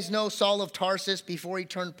 Do you guys know Saul of Tarsus, before he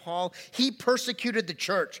turned Paul? He persecuted the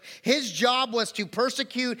church. His job was to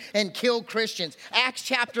persecute and kill Christians. Acts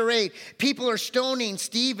chapter 8, people are stoning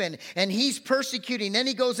Stephen, and he's persecuting. Then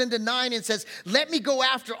he goes into 9 and says, let me go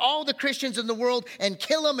after all the Christians in the world and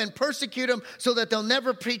kill them and persecute them so that they'll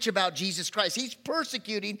never preach about Jesus Christ. He's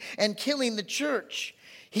persecuting and killing the church.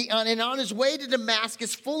 And on his way to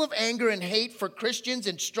Damascus, full of anger and hate for Christians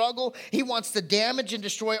and struggle, he wants to damage and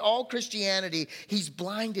destroy all Christianity. He's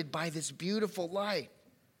blinded by this beautiful light.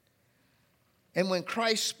 And when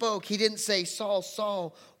Christ spoke, he didn't say, Saul,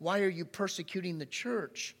 Saul, why are you persecuting the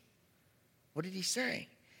church? What did he say?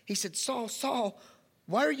 He said, Saul, Saul,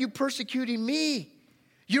 why are you persecuting me?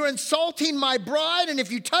 You're insulting my bride, and if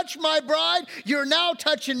you touch my bride, you're now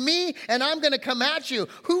touching me, and I'm going to come at you.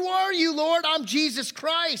 Who are you, Lord? I'm Jesus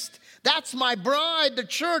Christ. That's my bride, the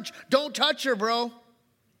church. Don't touch her, bro.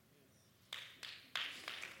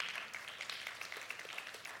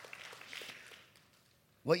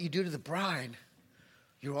 What you do to the bride,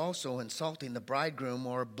 you're also insulting the bridegroom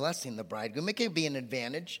or blessing the bridegroom. It can be an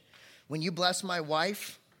advantage. When you bless my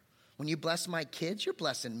wife, when you bless my kids, you're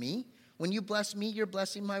blessing me. When you bless me, you're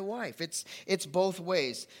blessing my wife. It's both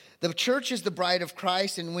ways. The church is the bride of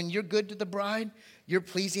Christ, and when you're good to the bride, you're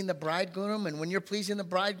pleasing the bridegroom, and when you're pleasing the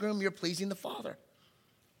bridegroom, you're pleasing the Father.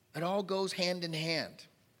 It all goes hand in hand.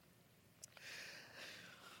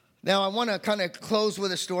 Now, I want to kind of close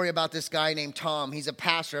with a story about this guy named Tom. He's a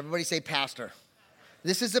pastor. Everybody say pastor.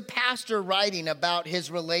 This is a pastor writing about his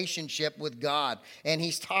relationship with God, and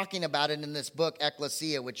he's talking about it in this book,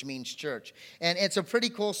 Ecclesia, which means church. And it's a pretty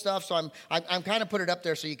cool stuff, so I'm kind of put it up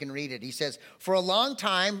there so you can read it. He says, for a long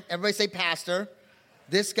time, everybody say pastor.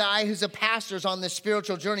 This guy who's a pastor is on this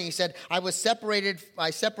spiritual journey. He said, I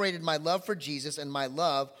separated my love for Jesus and my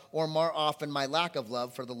love, or more often my lack of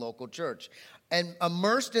love, for the local church. And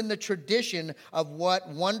immersed in the tradition of what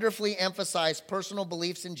wonderfully emphasized personal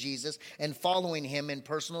beliefs in Jesus and following him in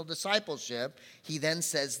personal discipleship, he then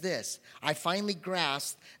says this, I finally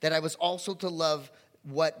grasped that I was also to love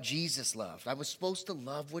what Jesus loved. I was supposed to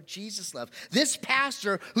love what Jesus loved. This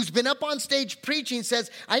pastor who's been up on stage preaching says,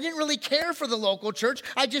 I didn't really care for the local church.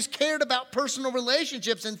 I just cared about personal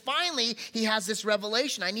relationships. And finally, he has this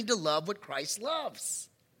revelation. I need to love what Christ loves.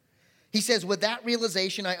 He says, with that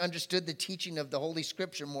realization, I understood the teaching of the Holy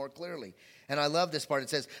Scripture more clearly. And I love this part. It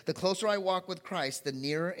says, the closer I walk with Christ, the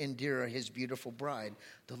nearer and dearer his beautiful bride,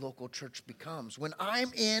 the local church, becomes. When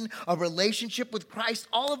I'm in a relationship with Christ,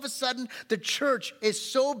 all of a sudden, the church is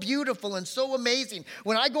so beautiful and so amazing.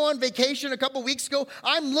 When I go on vacation a couple weeks ago,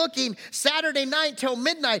 I'm looking Saturday night till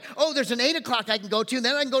midnight. Oh, there's an 8 o'clock I can go to, and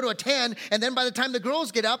then I can go to a 10. And then by the time the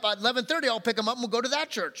girls get up at 11:30, I'll pick them up and we'll go to that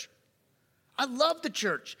church. I love the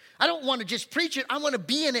church. I don't want to just preach it. I want to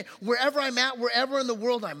be in it wherever I'm at, wherever in the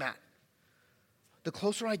world I'm at. The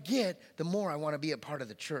closer I get, the more I want to be a part of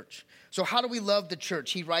the church. So how do we love the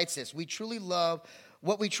church? He writes this.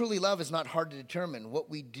 What we truly love is not hard to determine.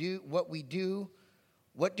 What do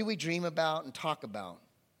we dream about and talk about?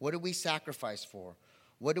 What do we sacrifice for?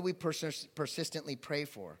 What do we persistently pray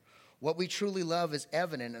for? What we truly love is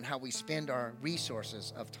evident in how we spend our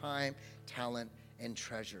resources of time, talent, and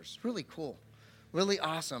treasures. Really cool. Really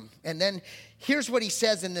awesome. And then here's what he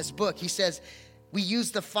says in this book. He says, we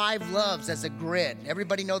use the 5 loves as a grid.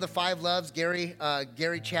 Everybody know the 5 loves? Gary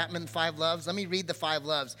Chapman, 5 loves. Let me read the 5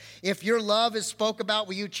 loves. If your love is spoke about,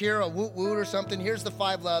 will you cheer a woot woot or something? Here's the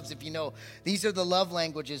 5 loves if you know. These are the love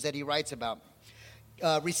languages that he writes about.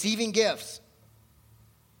 Receiving gifts.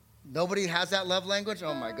 Nobody has that love language?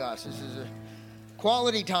 Oh my gosh, this is a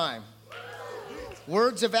quality time.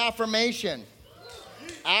 Words of affirmation.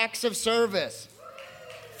 Acts of service.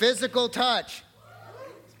 Physical touch.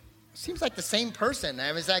 Seems like the same person.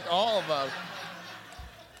 I was like all of them.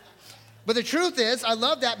 But the truth is, I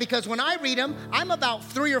love that because when I read them, I'm about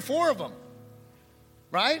 3 or 4 of them.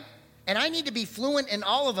 Right? And I need to be fluent in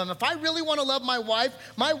all of them. If I really want to love my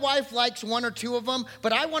wife likes 1 or 2 of them,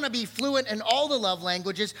 but I want to be fluent in all the love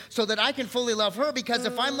languages so that I can fully love her, because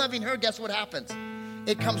if I'm loving her, guess what happens?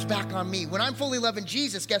 It comes back on me. When I'm fully loving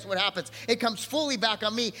Jesus, guess what happens? It comes fully back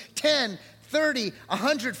on me 10, 30,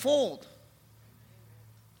 100-fold.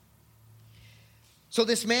 So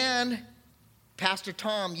this man, Pastor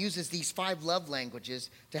Tom, uses these 5 love languages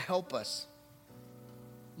to help us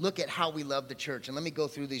look at how we love the church. And let me go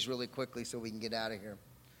through these really quickly so we can get out of here.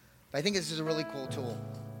 But I think this is a really cool tool.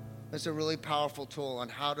 It's a really powerful tool on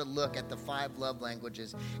how to look at the 5 love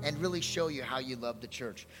languages and really show you how you love the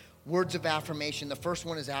church. Words of affirmation. The first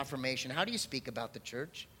one is affirmation. How do you speak about the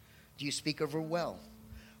church? Do you speak of her well?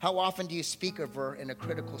 How often do you speak of her in a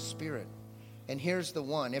critical spirit? And here's the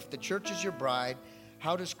one. If the church is your bride,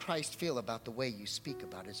 how does Christ feel about the way you speak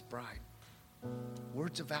about his bride?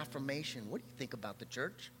 Words of affirmation. What do you think about the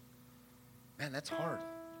church? Man, that's hard.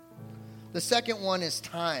 The second one is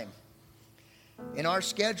time. In our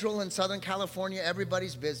schedule in Southern California,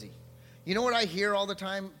 everybody's busy. You know what I hear all the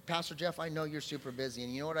time? Pastor Jeff, I know you're super busy.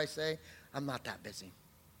 And you know what I say? I'm not that busy.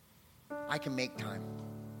 I can make time.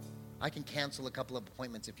 I can cancel a couple of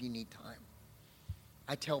appointments if you need time.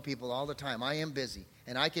 I tell people all the time, I am busy.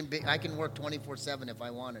 And I can work 24/7 if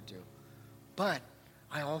I wanted to. But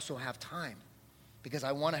I also have time because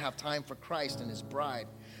I want to have time for Christ and his bride.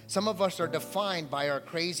 Some of us are defined by our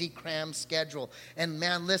crazy cram schedule. And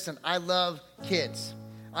man, listen, I love kids.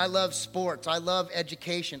 I love sports. I love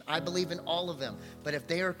education. I believe in all of them. But if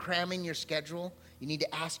they are cramming your schedule, you need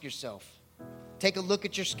to ask yourself. Take a look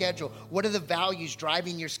at your schedule. What are the values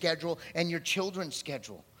driving your schedule and your children's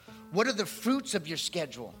schedule? What are the fruits of your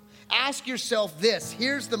schedule? Ask yourself this.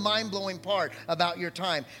 Here's the mind-blowing part about your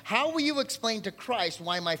time. How will you explain to Christ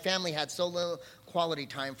why my family had so little quality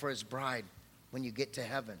time for his bride when you get to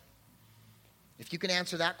heaven? If you can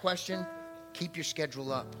answer that question, keep your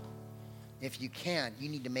schedule up. If you can't, you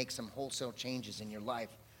need to make some wholesale changes in your life.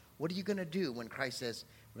 What are you going to do when Christ says,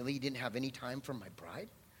 really, you didn't have any time for my bride?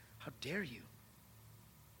 How dare you?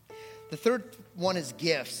 The third one is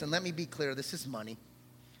gifts. And let me be clear, this is money.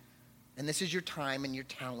 And this is your time and your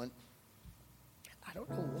talent. I don't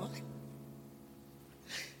know why.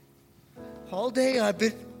 All day I've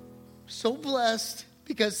been so blessed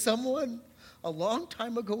because someone a long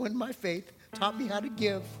time ago in my faith taught me how to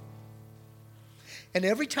give. And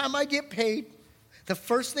every time I get paid, the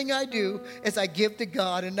first thing I do is I give to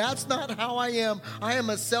God. And that's not how I am. I am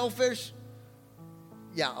a selfish,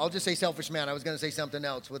 I'll just say selfish man. I was going to say something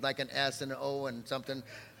else with like an S and an O and something.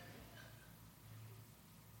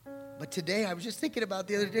 But today, I was just thinking about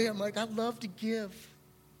the other day, I'm like, I love to give.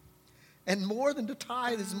 And more than to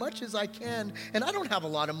tithe as much as I can. And I don't have a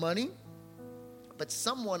lot of money. But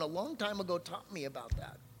someone a long time ago taught me about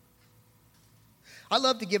that. I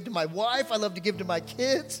love to give to my wife. I love to give to my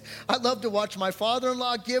kids. I love to watch my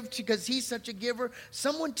father-in-law give because he's such a giver.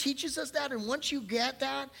 Someone teaches us that, and once you get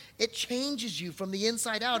that, it changes you from the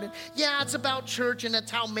inside out. And yeah, it's about church, and that's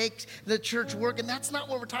how makes the church work, and that's not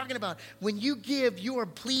what we're talking about. When you give, you are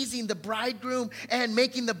pleasing the bridegroom and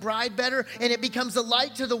making the bride better, and it becomes a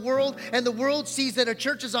light to the world, and the world sees that a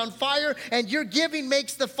church is on fire, and your giving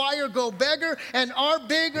makes the fire go bigger, and our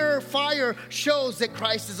bigger fire shows that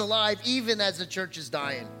Christ is alive, even as the church is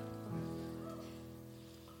dying.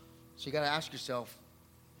 So you got to ask yourself,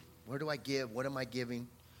 where do I give? What am I giving?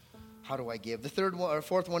 How do I give? The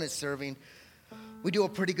fourth one is serving. We do a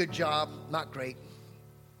pretty good job, not great.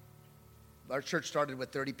 Our church started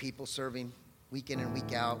with 30 people serving week in and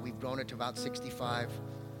week out. We've grown it to about 65.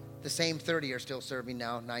 The same 30 are still serving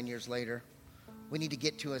now, 9 years later. We need to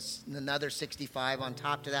get to another 65. On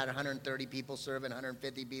top of that, 130 people serving,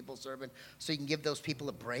 150 people serving, so you can give those people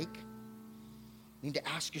a break. You need to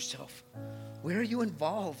ask yourself, where are you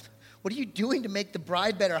involved? What are you doing to make the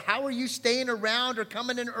bride better? How are you staying around or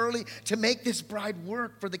coming in early to make this bride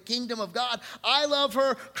work for the kingdom of God? I love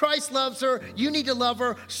her. Christ loves her. You need to love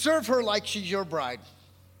her. Serve her like she's your bride.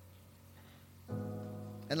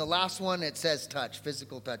 And the last one, it says touch,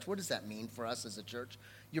 physical touch. What does that mean for us as a church?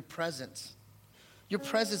 Your presence. Your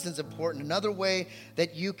presence is important. Another way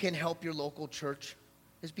that you can help your local church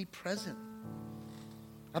is be present.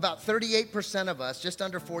 About 38% of us, just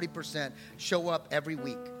under 40%, show up every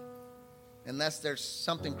week, unless there's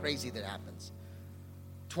something crazy that happens.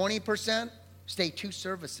 20% stay 2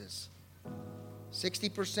 services.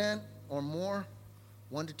 60% or more,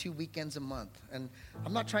 1 to 2 weekends a month. And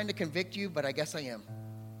I'm not trying to convict you, but I guess I am.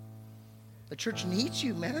 The church needs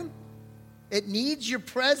you, man. It needs your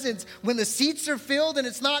presence. When the seats are filled and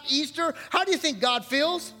it's not Easter, how do you think God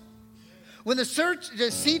feels? When the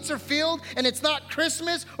seats are filled and it's not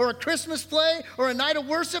Christmas or a Christmas play or a night of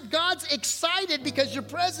worship, God's excited because your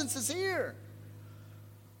presence is here.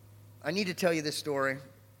 I need to tell you this story.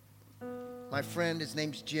 My friend, his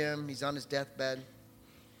name's Jim. He's on his deathbed.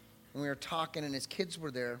 And we were talking, and his kids were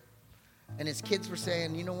there. And his kids were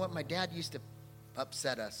saying, you know what? My dad used to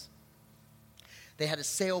upset us. They had a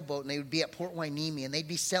sailboat, and they would be at Port Hueneme, and they'd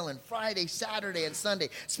be selling Friday, Saturday, and Sunday,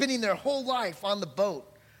 spending their whole life on the boat.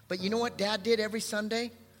 But you know what Dad did every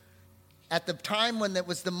Sunday? At the time when it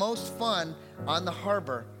was the most fun on the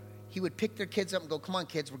harbor, he would pick their kids up and go, come on,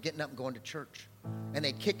 kids, we're getting up and going to church. And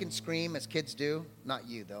they'd kick and scream as kids do. Not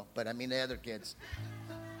you, though, but I mean the other kids.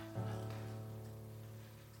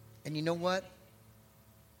 And you know what?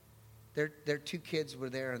 Their 2 kids were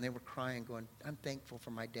there, and they were crying, going, I'm thankful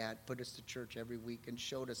for my dad, put us to church every week and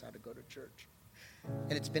showed us how to go to church.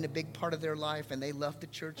 And it's been a big part of their life, and they love the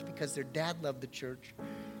church because their dad loved the church.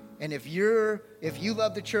 And if you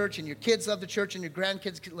love the church, and your kids love the church, and your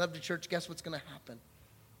grandkids love the church, guess what's going to happen?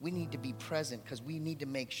 We need to be present because we need to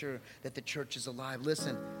make sure that the church is alive.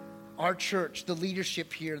 Listen, our church, the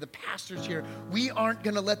leadership here, the pastors here, we aren't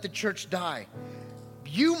going to let the church die.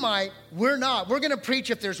 You might, we're not. We're going to preach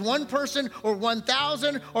if there's 1 person or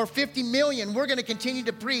 1,000 or 50 million. We're going to continue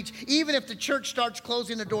to preach. Even if the church starts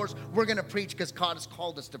closing the doors, we're going to preach because God has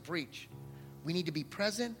called us to preach. We need to be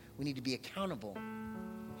present. We need to be accountable.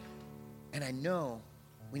 And I know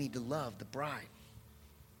we need to love the bride.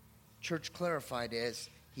 Church clarified is,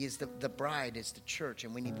 the bride is the church,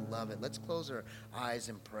 and we need to love it. Let's close our eyes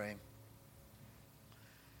and pray.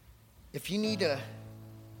 If you need a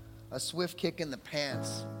swift kick in the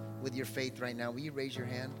pants with your faith right now, will you raise your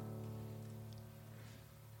hand?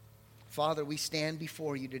 Father, we stand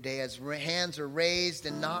before you today as hands are raised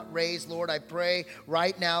and not raised. Lord, I pray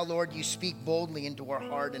right now, Lord, you speak boldly into our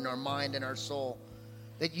heart and our mind and our soul.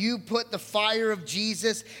 That you put the fire of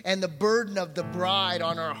Jesus and the burden of the bride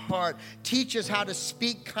on our heart. Teach us how to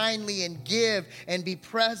speak kindly and give and be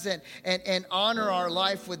present and honor our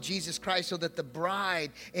life with Jesus Christ so that the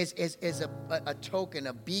bride is a token,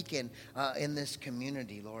 a beacon in this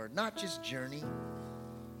community, Lord. Not just Journey,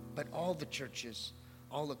 but all the churches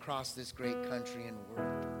all across this great country and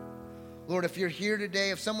world. Lord, if you're here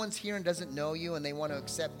today, if someone's here and doesn't know you and they want to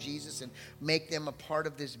accept Jesus and make them a part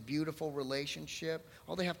of this beautiful relationship,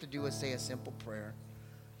 all they have to do is say a simple prayer.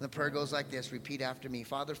 And the prayer goes like this. Repeat after me.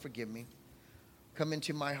 Father, forgive me. Come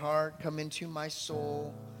into my heart, come into my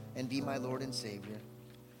soul, and be my Lord and Savior.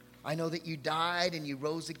 I know that you died and you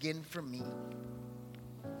rose again for me.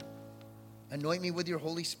 Anoint me with your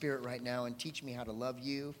Holy Spirit right now and teach me how to love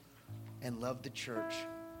you and love the church.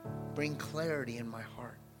 Bring clarity in my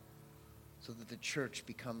heart, so that the church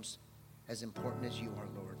becomes as important as you are,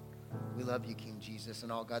 Lord. We love you, King Jesus.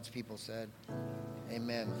 And all God's people said,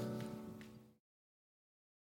 amen.